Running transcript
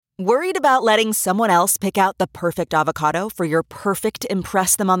Worried about letting someone else pick out the perfect avocado for your perfect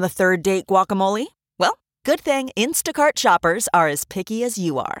impress them on the third date guacamole? Well, good thing Instacart shoppers are as picky as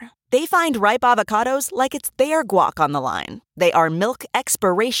you are. They find ripe avocados like it's their guac on the line. They are milk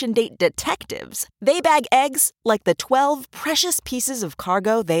expiration date detectives. They bag eggs like the 12 precious pieces of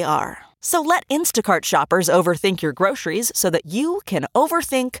cargo they are. So let Instacart shoppers overthink your groceries so that you can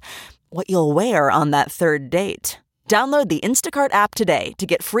overthink what you'll wear on that third date. Download the Instacart app today to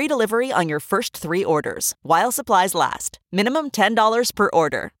get free delivery on your first 3 orders, while supplies last. Minimum $10 per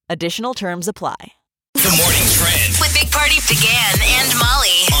order. Additional terms apply. The Morning Trend with Big Party began and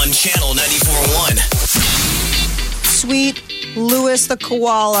Molly on Channel 94.1. Sweet Louis the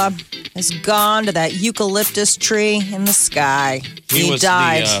koala has gone to that eucalyptus tree in the sky. He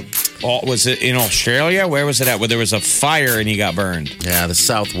died. Was it in Australia? Where was it at? Where there was a fire and he got burned. Yeah, the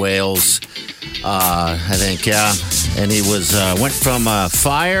South Wales, I think, yeah. And he was went from a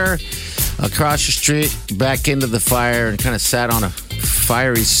fire across the street back into the fire and kind of sat on a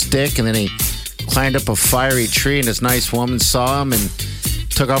fiery stick. And then he climbed up a fiery tree, and this nice woman saw him and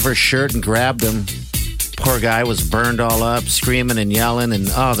took off her shirt and grabbed him. Poor guy was burned all up, screaming and yelling. And,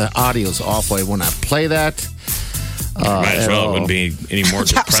 the audio's awful. I will not play that. Might as well. It wouldn't be any more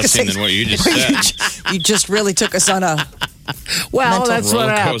depressing than what you just said. You just really took us on a that's what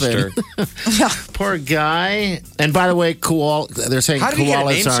happened. Poor guy. And by the way, they're saying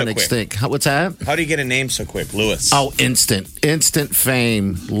koalas aren't extinct. What's that? How do you get a name so quick? Louis. Oh, instant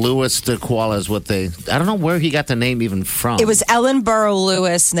fame. Louis the koala is what I don't know where he got the name even from. It was Ellenborough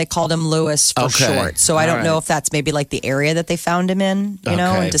Lewis, and they called him Louis for short. So I don't know if that's maybe like the area that they found him in,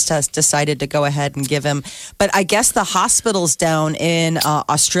 and just has decided to go ahead and give him. But I guess the hospitals down in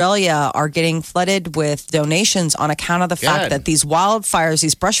Australia are getting flooded with donations on account of the fact that these wildfires,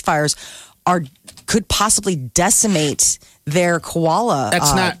 these brush fires, could possibly decimate their koala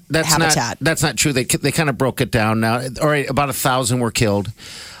habitat. That's not true. They kind of broke it down now. All right, about 1,000 were killed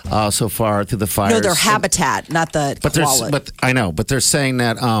so far through the fires. No, their habitat, not the koala. But I know. But they're saying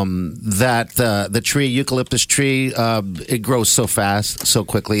that the tree, eucalyptus tree, it grows so fast, so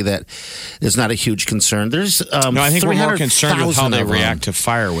quickly that it's not a huge concern. There's I think we're more concerned with how they react to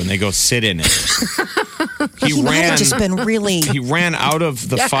fire when they go sit in it. He ran out of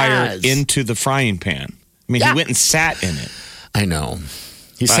the fire into the frying pan. I mean, he went and sat in it. I know.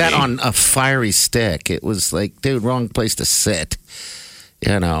 He sat on a fiery stick. It was like, dude, wrong place to sit.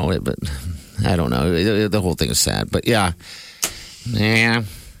 But I don't know. The whole thing is sad. But yeah,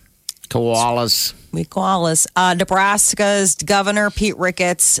 koalas. Nebraska's Governor Pete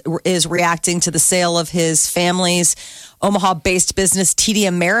Ricketts is reacting to the sale of his family's Omaha-based business TD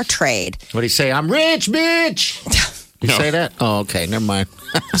Ameritrade. What do you say? I'm rich, bitch. You say that? Oh, okay. Never mind.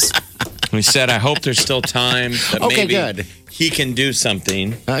 He said, I hope there's still time that maybe good. He can do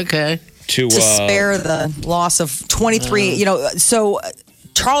something. Okay. To spare the loss of 23. So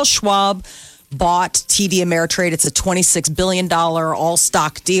Charles Schwab bought TD Ameritrade. It's a $26 billion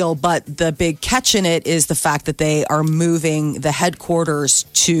all-stock deal, but the big catch in it is the fact that they are moving the headquarters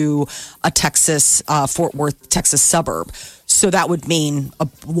to a Texas, Fort Worth, Texas suburb. So that would mean a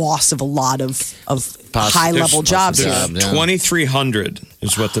loss of a lot of high-level jobs here. 2,300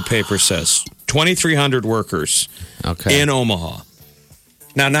 is what the paper says. 2,300 workers in Omaha.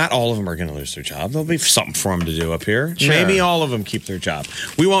 Now, not all of them are going to lose their job. There'll be something for them to do up here. Sure. Maybe all of them keep their job.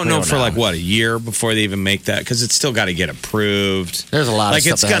 We won't know for a year before they even make that, because it's still got to get approved. There's a lot of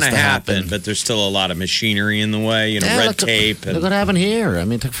stuff it's going to happen, but there's still a lot of machinery in the way, red tape. Look what happened here. I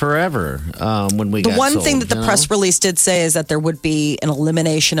mean, it took forever when we got The one sold, thing that the press release did say is that there would be an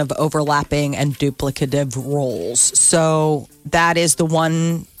elimination of overlapping and duplicative roles. So that is the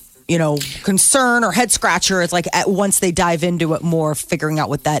one concern or head scratcher. It's like once they dive into it more, figuring out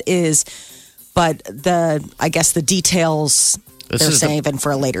what that is. But I guess the details they're saving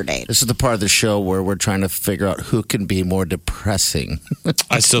for a later date. This is the part of the show where we're trying to figure out who can be more depressing.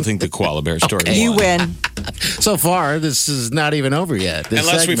 I still think the koala bear story. You win. So far, this is not even over yet.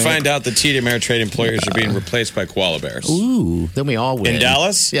 Unless we find out the TD Ameritrade employers are being replaced by koala bears. Ooh, then we all win. In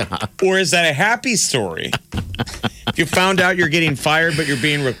Dallas? Yeah. Or is that a happy story? If you found out you're getting fired, but you're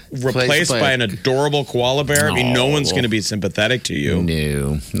being replaced by an adorable koala bear, I mean, no one's going to be sympathetic to you.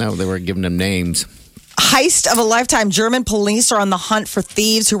 No, they were giving them names. Heist of a lifetime. German police are on the hunt for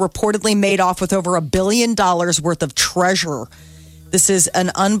thieves who reportedly made off with over $1 billion worth of treasure. This is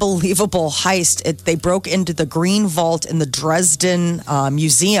an unbelievable heist. They broke into the Green Vault in the Dresden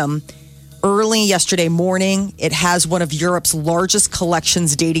Museum early yesterday morning. It has one of Europe's largest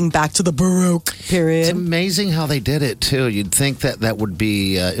collections dating back to the Baroque period. It's amazing how they did it, too. You'd think that would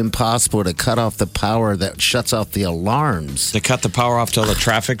be impossible to cut off the power that shuts off the alarms. They cut the power off to all the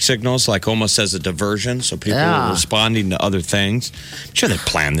traffic signals, like almost as a diversion, so people are responding to other things. I'm sure they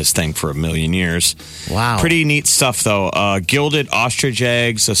planned this thing for a million years. Wow. Pretty neat stuff, though. Gilded ostrich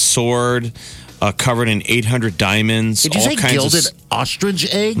eggs, a sword, covered in 800 diamonds. Did you say gilded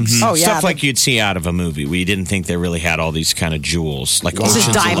ostrich eggs? Mm-hmm. Oh, yeah. Stuff like you'd see out of a movie. We didn't think they really had all these kind of jewels, like This is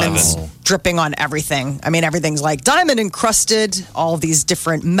Ocean's diamonds 11. dripping on everything. I mean, everything's like diamond encrusted, all of these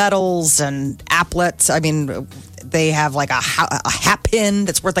different metals and applets. I mean, they have like a hat pin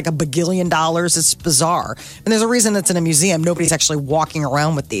that's worth like $1 billion. It's bizarre. And there's a reason it's in a museum. Nobody's actually walking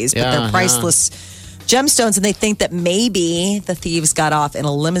around with these, but they're priceless gemstones. And they think that maybe the thieves got off in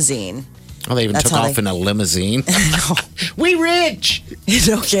a limousine. Oh, they even took off in a limousine. No. We rich.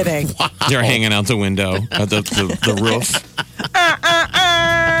 No kidding. Wow. They're hanging out the window at the roof.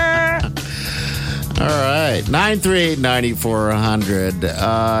 All right.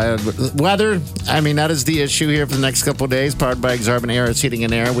 938-9400. Weather, I mean, that is the issue here for the next couple of days. Powered by Exarban Air Heating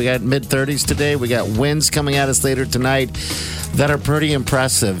and Air. We got mid-30s today. We got winds coming at us later tonight that are pretty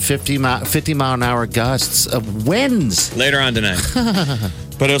impressive. 50 mile an hour gusts of winds. Later on tonight.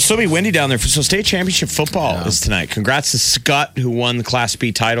 But it'll still be windy down there. So state championship football is tonight. Congrats to Scott, who won the Class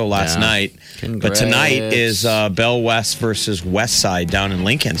B title last night. Congrats. But tonight is Bell West versus West Side down in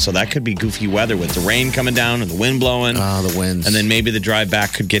Lincoln. So that could be goofy weather with the rain coming down and the wind blowing. Oh, the winds. And then maybe the drive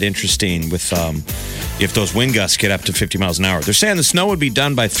back could get interesting with if those wind gusts get up to 50 miles an hour. They're saying the snow would be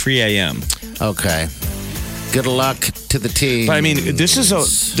done by 3 a.m. Okay. Good luck to the team. But I mean, this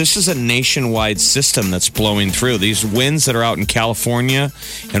is a nationwide system that's blowing through. These winds that are out in California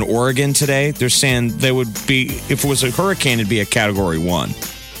and Oregon today, they're saying they would be, if it was a hurricane, it'd be a Category 1.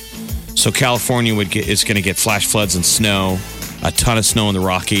 So California is going to get flash floods and snow, a ton of snow in the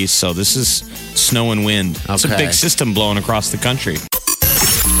Rockies. So this is snow and wind. It's a big system blowing across the country.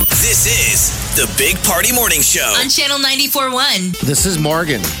 This is the Big Party Morning Show On Channel 94.1. This is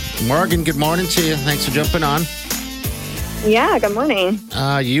Morgan. Morgan, good morning to you. Thanks for jumping on. Yeah, good morning.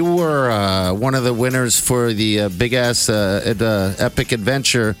 You were one of the winners for the big-ass epic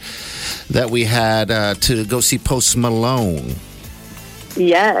adventure that we had to go see Post Malone.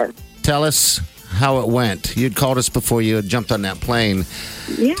 Yes. Tell us how it went. You'd called us before you had jumped on that plane.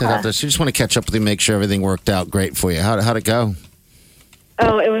 Yeah. To help us. You just want to catch up with you, make sure everything worked out great for you. How'd it go?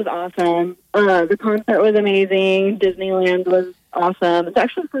 Oh, it was awesome. The concert was amazing. Disneyland was awesome. It's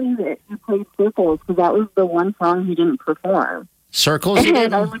actually funny that you played Circles because that was the one song he didn't perform. Circles?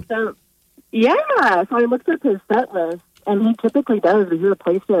 And I looked up, so I looked up his set list, and he typically does. He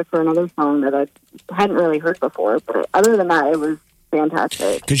replaced it for another song that I hadn't really heard before. But other than that, it was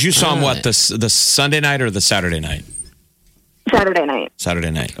fantastic. Because you saw him, what, the Sunday night or the Saturday night? Saturday night.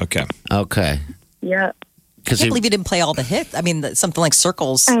 Saturday night, okay. Okay. Yeah. I can't believe you didn't play all the hits. I mean, something like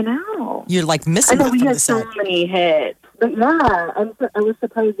Circles. I know. You're like missing I know it we from had the so set. many hits. But yeah, I was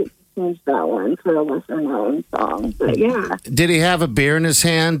surprised that he changed that one for a lesser known song. But yeah. Did he have a beer in his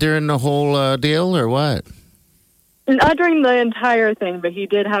hand during the whole deal or what? Not during the entire thing, but he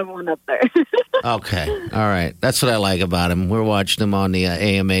did have one up there. Okay. All right. That's what I like about him. We're watching him on the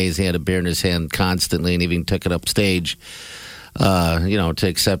AMAs. He had a beer in his hand constantly and even took it up stage, to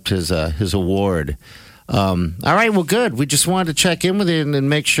accept his award. All right, well, good. We just wanted to check in with you and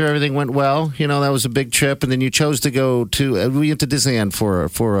make sure everything went well. You know, that was a big trip, and then you chose to go to we went to Disneyland for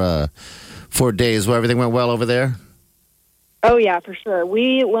 4 days. Well, everything went well over there. Oh yeah, for sure.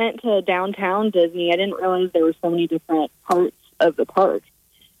 We went to downtown Disney. I didn't realize there were so many different parts of the park,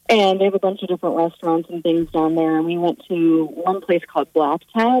 and they have a bunch of different restaurants and things down there. And we went to one place called Black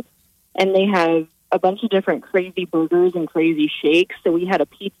Tap, and they have a bunch of different crazy burgers and crazy shakes. So we had a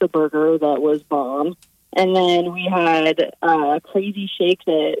pizza burger that was bomb. And then we had a crazy shake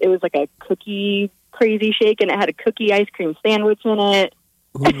it was like a cookie crazy shake, and it had a cookie ice cream sandwich in it.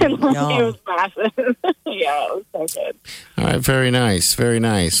 Ooh, and it yum. was massive. Yeah, it was so good. All right, very nice, very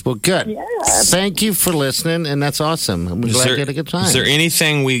nice. Well, good. Yeah. Thank you for listening, and that's awesome. I'm glad you had a good time. Is there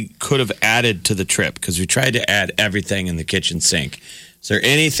anything we could have added to the trip? Because we tried to add everything in the kitchen sink. Is there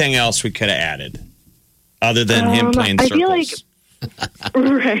anything else we could have added other than him playing I Circles? feel like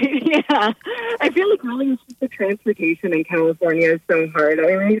right, yeah. I feel like really it's just the transportation in California is so hard. I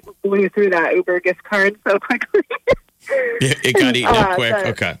mean, we blew through that Uber gift card so quickly. It got eaten up quick.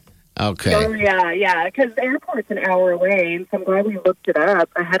 Okay. Okay. Oh, yeah, because the airport's an hour away, and so I'm glad we looked it up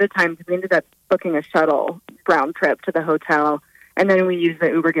ahead of time because we ended up booking a shuttle round trip to the hotel, and then we used the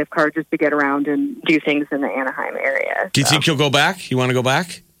Uber gift card just to get around and do things in the Anaheim area. Do you think you'll go back? You want to go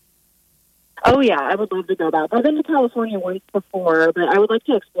back? Oh, yeah, I would love to go back. I've been to California once before, but I would like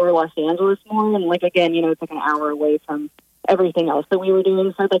to explore Los Angeles more. And, like, again, you know, it's like an hour away from everything else that we were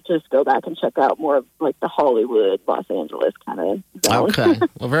doing. So I'd like to just go back and check out more of, like, the Hollywood, Los Angeles kind of zone. Okay.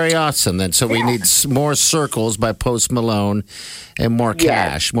 Well, very awesome then. So we need more Circles by Post Malone and more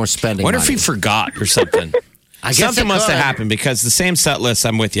cash, more spending. I wonder if money. he forgot or something. I guess Something it must have could. happened because the same set list,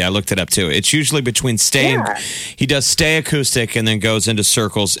 I'm with you. I looked it up too. It's usually between he does stay acoustic and then goes into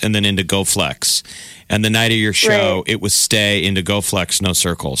Circles and then into Go Flex. And the night of your show, Right. it was stay into Go Flex, no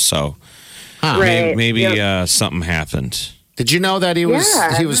Circles. So Right. maybe Yep. Something happened. Did you know that he was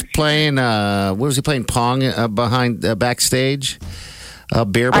Yeah. playing? What was he playing? Pong behind backstage.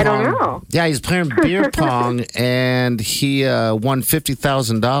 Beer pong. I don't know. Yeah, he's playing beer pong, and he won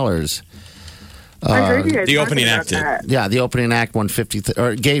 $50,000. I heard you guys the talking opening about act did. that. Yeah, the opening act won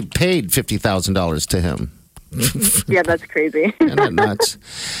paid $50,000 to him. Yeah, that's crazy. Isn't that nuts?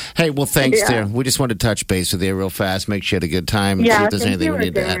 Hey, well, thanks, Yeah. dear. We just wanted to touch base with you real fast, make sure you had a good time, and see Yeah, if there's thank anything you we for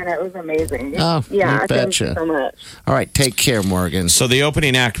need to doing add. it. It was amazing. Oh, yeah, you thank you betcha. so much. All right, take care, Morgan. So the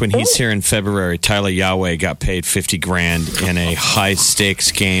opening act when he's here in February, Tyler Yahweh got paid $50,000 in a high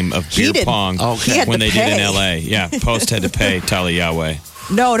stakes game of beer did. pong Okay. He had when to they did in pay. LA. Yeah, Post had to pay Tyler Yahweh.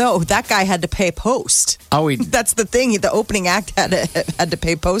 No, that guy had to pay Post. Oh, he That's the thing. The opening act had to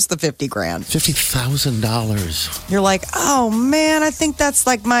pay Post the $50,000. $50,000. You're like, oh man, I think that's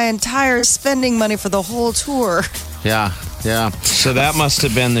like my entire spending money for the whole tour. Yeah. So that must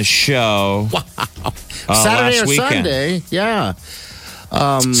have been the show. Saturday last or weekend. Sunday. Yeah.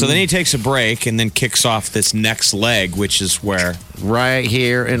 So then he takes a break and then kicks off this next leg, which is where Right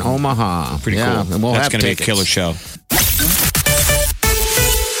here in Omaha. pretty yeah, cool. And we'll That's have going to be a tickets. killer show.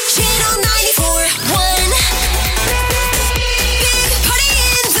 Channel 94.1. Big Party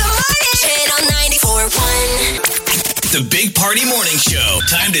in the morning. Channel 94.1. The Big Party Morning Show.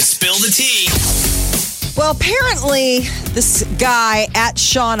 Time to spill the tea. Well, apparently, this guy at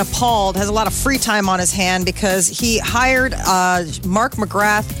Sean Appalled has a lot of free time on his hand because he hired Mark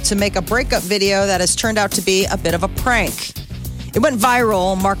McGrath to make a breakup video that has turned out to be a bit of a prank. It went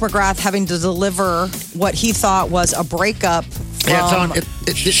viral, Mark McGrath having to deliver what he thought was a breakup from... Yeah,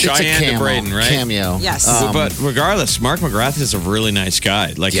 it's Cheyenne a to Braden, right? cameo. Yes. But regardless, Mark McGrath is a really nice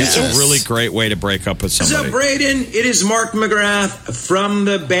guy. Like, it's Yes. a really great way to break up with What's up, somebody. Braden? It is Mark McGrath from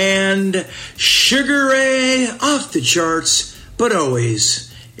the band Sugar Ray, off the charts, but always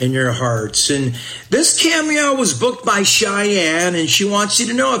in your hearts. And this cameo was booked by Cheyenne, and she wants you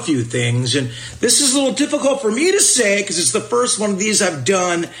to know a few things. And this is a little difficult for me to say because it's the first one of these I've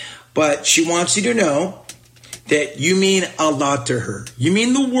done, but she wants you to know that you mean a lot to her. You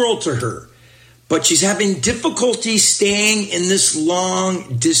mean the world to her. But she's having difficulty staying in this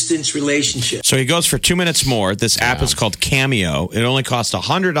long distance relationship. So he goes for 2 minutes more. This app is called Cameo. It only costs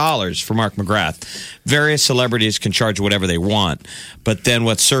 $100 for Mark McGrath. Various celebrities can charge whatever they want. But then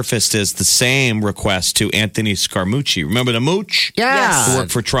what surfaced is the same request to Anthony Scaramucci. Remember the Mooch? Yeah. Who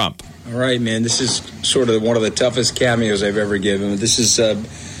worked for Trump. All right, man. This is sort of one of the toughest cameos I've ever given. This is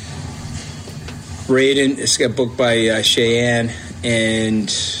Braden. It's got booked by Cheyenne,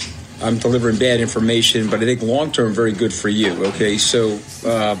 and I'm delivering bad information, but I think long term very good for you. Okay, so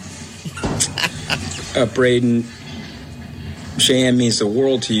Braden, Cheyenne means the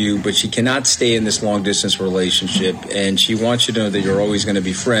world to you, but she cannot stay in this long distance relationship, and she wants you to know that you're always going to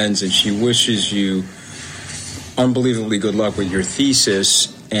be friends, and she wishes you unbelievably good luck with your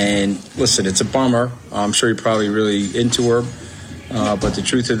thesis. And listen, it's a bummer. I'm sure you're probably really into her. But the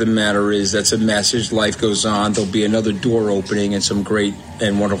truth of the matter is that's a message. Life goes on. There'll be another door opening and some great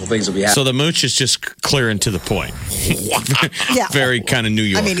and wonderful things will be happening. So the Mooch is just clear and to the point. Yeah. Very kind of New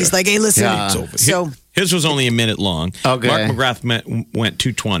York. I mean, he's like, hey, listen. Yeah. So His was only a minute long. Okay. Mark McGrath went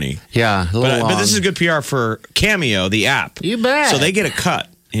 2:20. Yeah, a little But long. this is good PR for Cameo, the app. You bet. So they get a cut.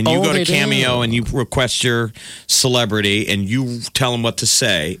 And you Oh, go to they Cameo do. and you request your celebrity and you tell them what to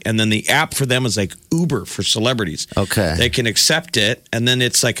say. And then the app for them is like Uber for celebrities. Okay. They can accept it and then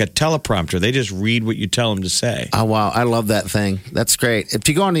it's like a teleprompter. They just read what you tell them to say. Oh wow, I love that thing. That's great. If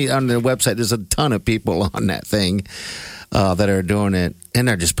you go on the website, there's a ton of people on that thing that are doing it, and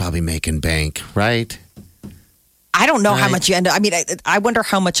they're just probably making bank, right? I don't know how Right. much you end up. I mean, I wonder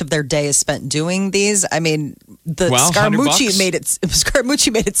how much of their day is spent doing these. I mean, the Well, Scaramucci $100. made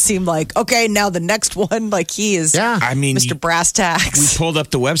it seem like, okay, now the next one, like he is I mean, Mr. Brass we Tacks. pulled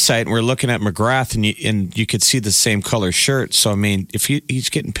up the website and we're looking at McGrath and you could see the same color shirt. So, I mean, if he's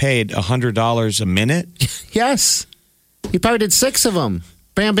getting paid $100 a minute, Yes, he probably did 6 of them.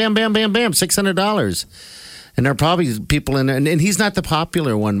 Bam, bam, bam, bam, bam. $600. And there are probably people in there, and he's not the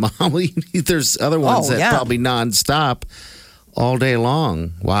popular one, Molly. There's other ones Oh, that yeah. probably nonstop all day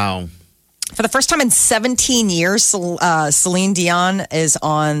long. Wow. If For the first time in 17 years, Celine Dion is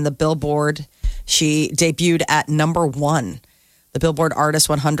on the Billboard. She debuted at number 1, the Billboard Artist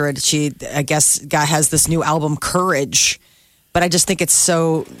 100. She, I guess, has this new album, Courage. But I just think it's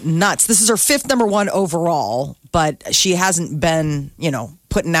so nuts. This is her 5th number 1 overall, but she hasn't been,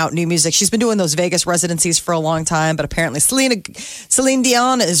 putting out new music. She's been doing those Vegas residencies for a long time, but apparently Celine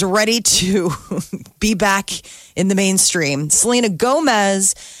Dion is ready to be back in the mainstream. Selena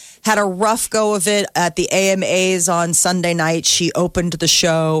Gomez had a rough go of it at the AMAs on Sunday night. She opened the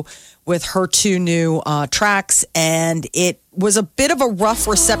show with her 2 new tracks, and it was a bit of a rough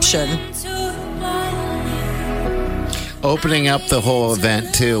reception. Opening up the whole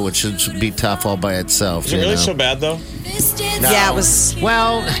event, too, which would be tough all by itself. Is it really so bad, though? No. Yeah, it was.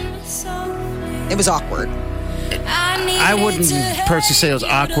 Well, it was awkward. I wouldn't personally say it was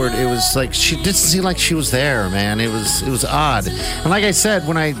awkward. It was like she didn't seem like she was there, man. It was odd. And like I said,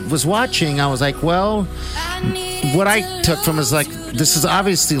 when I was watching, I was like, well, what I took from it is like, this is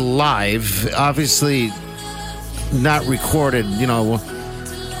obviously live, obviously not recorded, and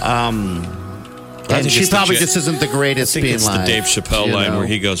she probably just isn't the greatest being it's live. The Dave Chappelle line where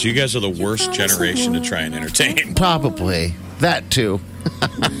he goes, "You guys are the worst generation to try and entertain." Probably. That too.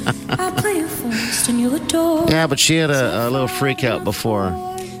 Yeah, but she had a little freak out before.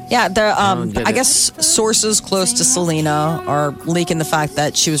 Yeah, I guess sources close to Selena are leaking the fact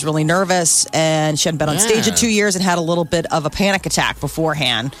that she was really nervous and she hadn't been on stage in 2 years and had a little bit of a panic attack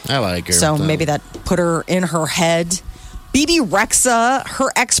beforehand. I like her. So maybe that put her in her head. BB Rexa,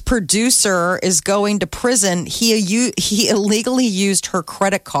 her ex-producer, is going to prison. He illegally used her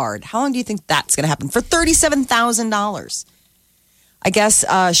credit card. How long do you think that's going to happen? For $37,000. I guess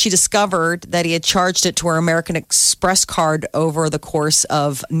she discovered that he had charged it to her American Express card over the course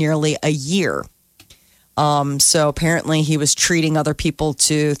of nearly a year. So apparently he was treating other people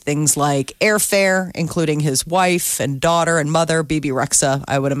to things like airfare, including his wife and daughter and mother. BB Rexa,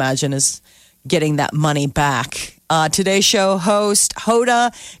 I would imagine, is getting that money back. Today Show host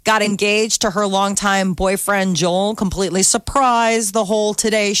Hoda got engaged to her longtime boyfriend Joel. Completely surprised the whole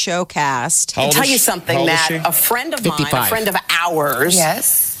Today Show cast. I'll tell you something, Matt. A friend of mine, a friend of ours,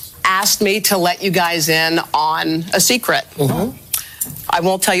 asked me to let you guys in on a secret. I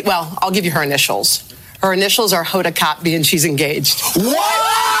won't tell you. Well, I'll give you her initials. Her initials are Hoda Kotb, and she's engaged. What?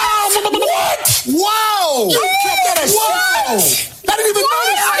 Wow! You kept that a secret. I didn't even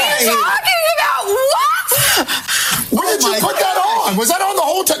notice that. What are you talking about? What? When did you put that on? Was that on the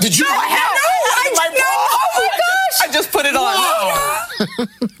whole time? Did you? Oh my gosh! I just put it on.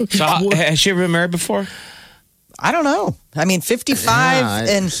 So, has she ever been married before? I don't know. I mean, 55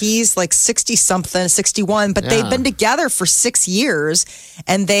 and he's like 60-something, 61. But they've been together for 6 years,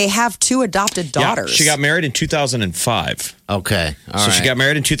 and they have 2 adopted daughters. Yeah, she got married in 2005. Okay. She got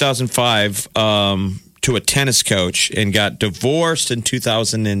married in 2005 to a tennis coach and got divorced in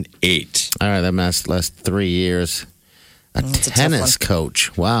 2008. All right, that must last 3 years. A tennis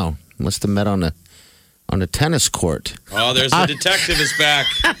coach. Wow. Must have met on a tennis court. Oh, there's the detective is back.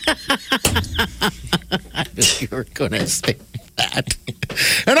 I knew you were going to say that.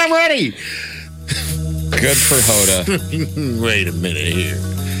 And I'm ready. Good for Hoda. Wait a minute here.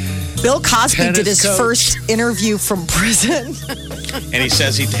 Bill Cosby did his first interview from prison. And he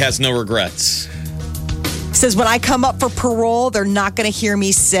says he has no regrets. He says, when I come up for parole, they're not going to hear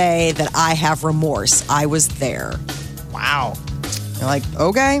me say that I have remorse. I was there. Wow. You're like,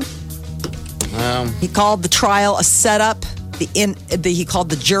 okay. He called the trial a setup. He called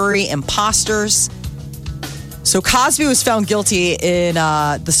the jury imposters. So Cosby was found guilty in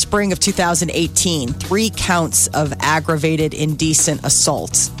the spring of 2018. 3 counts of aggravated indecent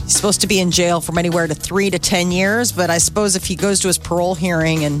assault. He's supposed to be in jail from anywhere to 3 to 10 years, but I suppose if he goes to his parole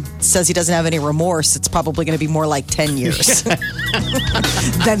hearing and says he doesn't have any remorse, it's probably going to be more like 10 years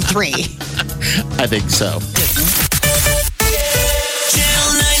than 3. I think so.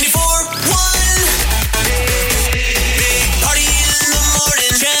 Channel 94.1. Big Party in the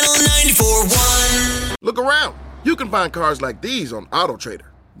morning. Channel 94.1. Look around. You can find cars like these on AutoTrader.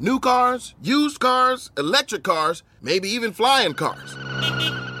 New cars, used cars, electric cars, maybe even flying cars.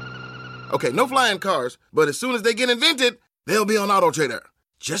 Okay, no flying cars, but as soon as they get invented, they'll be on AutoTrader.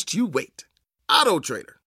 Just you wait. AutoTrader.